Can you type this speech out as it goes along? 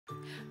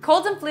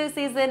Cold and flu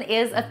season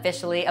is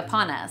officially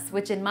upon us,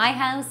 which in my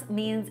house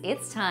means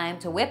it's time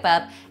to whip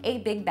up a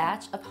big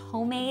batch of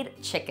homemade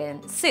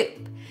chicken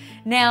soup.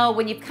 Now,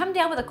 when you've come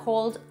down with a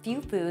cold,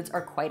 few foods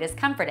are quite as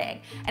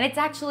comforting, and it's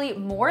actually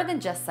more than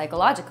just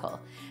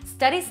psychological.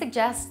 Studies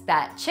suggest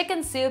that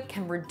chicken soup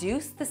can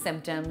reduce the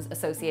symptoms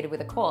associated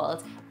with a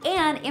cold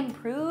and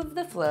improve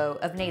the flow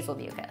of nasal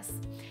mucus.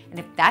 And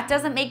if that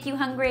doesn't make you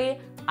hungry,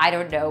 I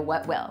don't know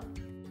what will.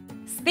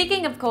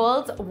 Speaking of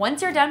colds,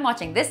 once you're done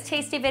watching this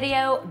tasty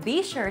video,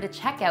 be sure to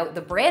check out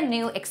the brand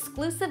new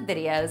exclusive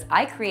videos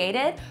I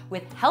created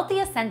with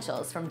healthy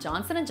essentials from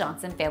Johnson &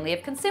 Johnson family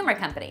of consumer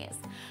companies.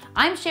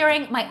 I'm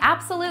sharing my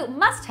absolute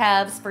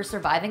must-haves for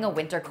surviving a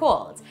winter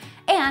cold,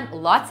 and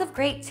lots of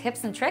great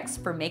tips and tricks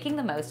for making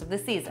the most of the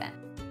season.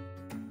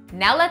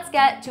 Now let's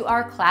get to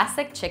our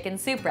classic chicken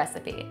soup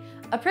recipe,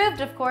 approved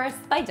of course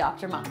by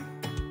Dr. Mom.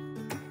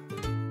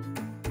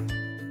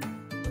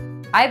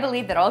 I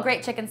believe that all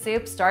great chicken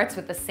soup starts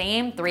with the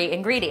same 3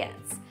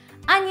 ingredients: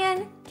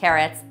 onion,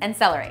 carrots, and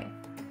celery.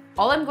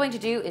 All I'm going to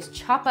do is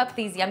chop up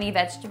these yummy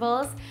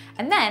vegetables,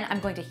 and then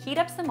I'm going to heat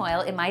up some oil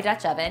in my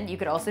Dutch oven. You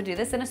could also do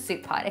this in a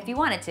soup pot if you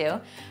wanted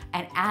to,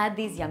 and add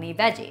these yummy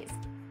veggies.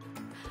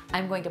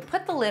 I'm going to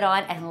put the lid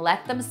on and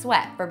let them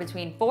sweat for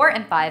between 4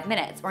 and 5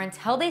 minutes, or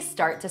until they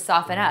start to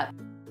soften up.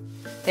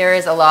 There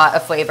is a lot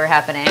of flavor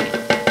happening,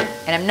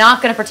 and I'm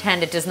not going to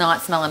pretend it does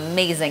not smell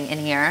amazing in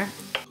here.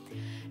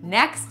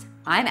 Next,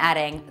 I'm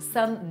adding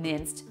some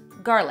minced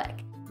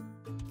garlic.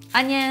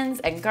 Onions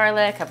and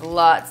garlic have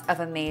lots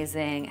of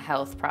amazing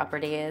health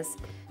properties,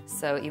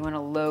 so you want to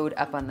load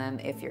up on them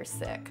if you're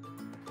sick.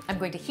 I'm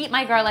going to heat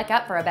my garlic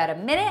up for about a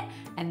minute,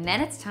 and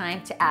then it's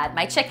time to add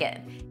my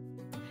chicken.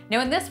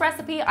 Now in this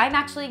recipe, I'm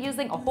actually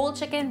using a whole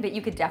chicken, but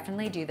you could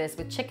definitely do this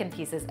with chicken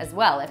pieces as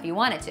well if you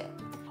wanted to.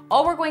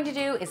 All we're going to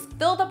do is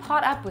fill the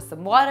pot up with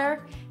some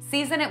water,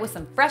 season it with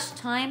some fresh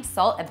thyme,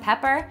 salt, and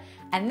pepper,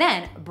 and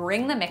then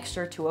bring the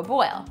mixture to a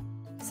boil.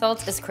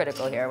 Salt is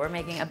critical here. We're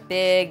making a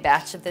big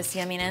batch of this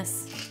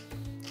yumminess.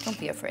 Don't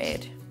be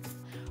afraid.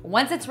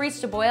 Once it's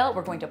reached a boil,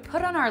 we're going to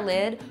put on our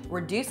lid,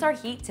 reduce our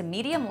heat to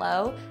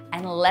medium-low,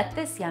 and let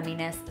this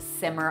yumminess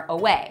simmer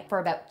away for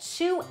about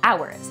 2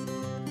 hours.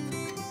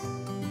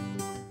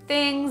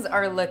 Things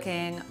are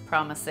looking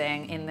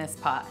promising in this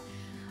pot.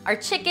 Our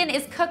chicken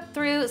is cooked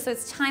through, so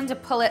it's time to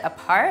pull it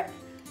apart.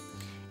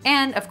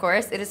 And of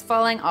course, it is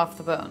falling off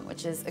the bone,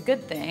 which is a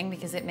good thing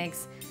because it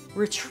makes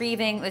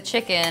retrieving the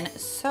chicken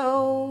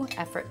so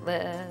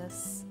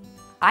effortless.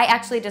 I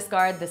actually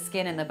discard the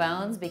skin and the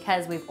bones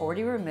because we've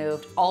already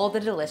removed all the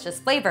delicious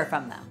flavor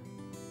from them.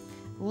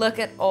 Look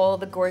at all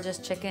the gorgeous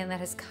chicken that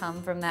has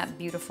come from that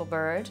beautiful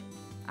bird.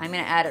 I'm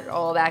gonna add it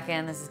all back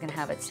in. This is gonna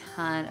have a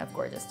ton of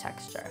gorgeous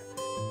texture.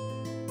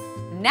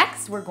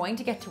 Next, we're going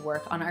to get to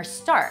work on our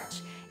starch.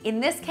 In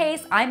this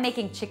case, I'm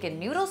making chicken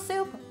noodle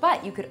soup,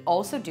 but you could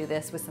also do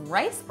this with some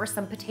rice or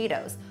some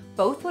potatoes.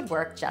 Both would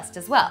work just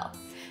as well.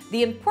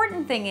 The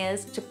important thing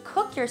is to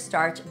cook your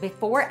starch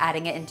before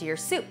adding it into your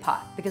soup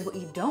pot, because what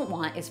you don't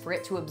want is for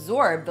it to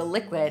absorb the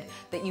liquid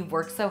that you've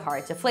worked so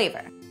hard to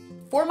flavor.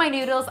 For my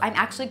noodles, I'm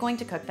actually going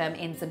to cook them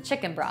in some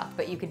chicken broth,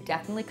 but you could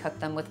definitely cook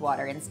them with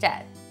water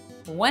instead.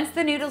 Once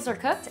the noodles are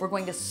cooked, we're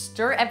going to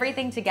stir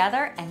everything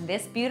together, and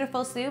this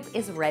beautiful soup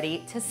is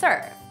ready to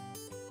serve.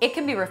 It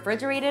can be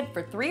refrigerated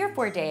for 3 or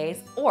 4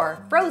 days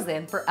or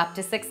frozen for up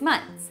to 6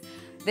 months.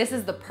 This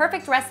is the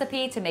perfect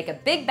recipe to make a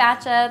big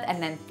batch of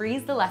and then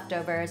freeze the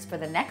leftovers for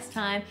the next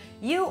time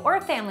you or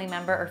a family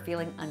member are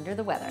feeling under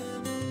the weather.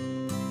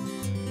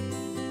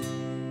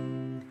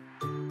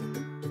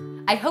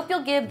 I hope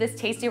you'll give this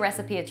tasty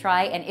recipe a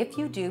try, and if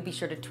you do, be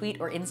sure to tweet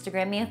or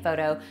Instagram me a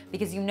photo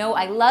because you know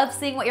I love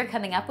seeing what you're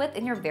coming up with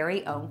in your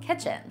very own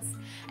kitchens.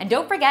 And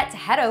don't forget to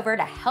head over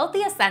to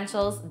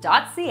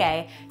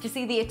healthyessentials.ca to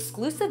see the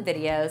exclusive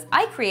videos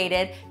I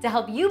created to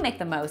help you make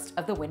the most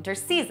of the winter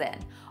season.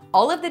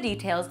 All of the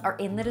details are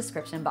in the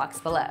description box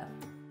below.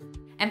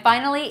 And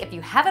finally, if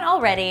you haven't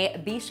already,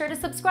 be sure to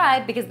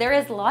subscribe because there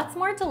is lots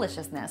more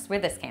deliciousness where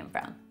this came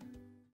from.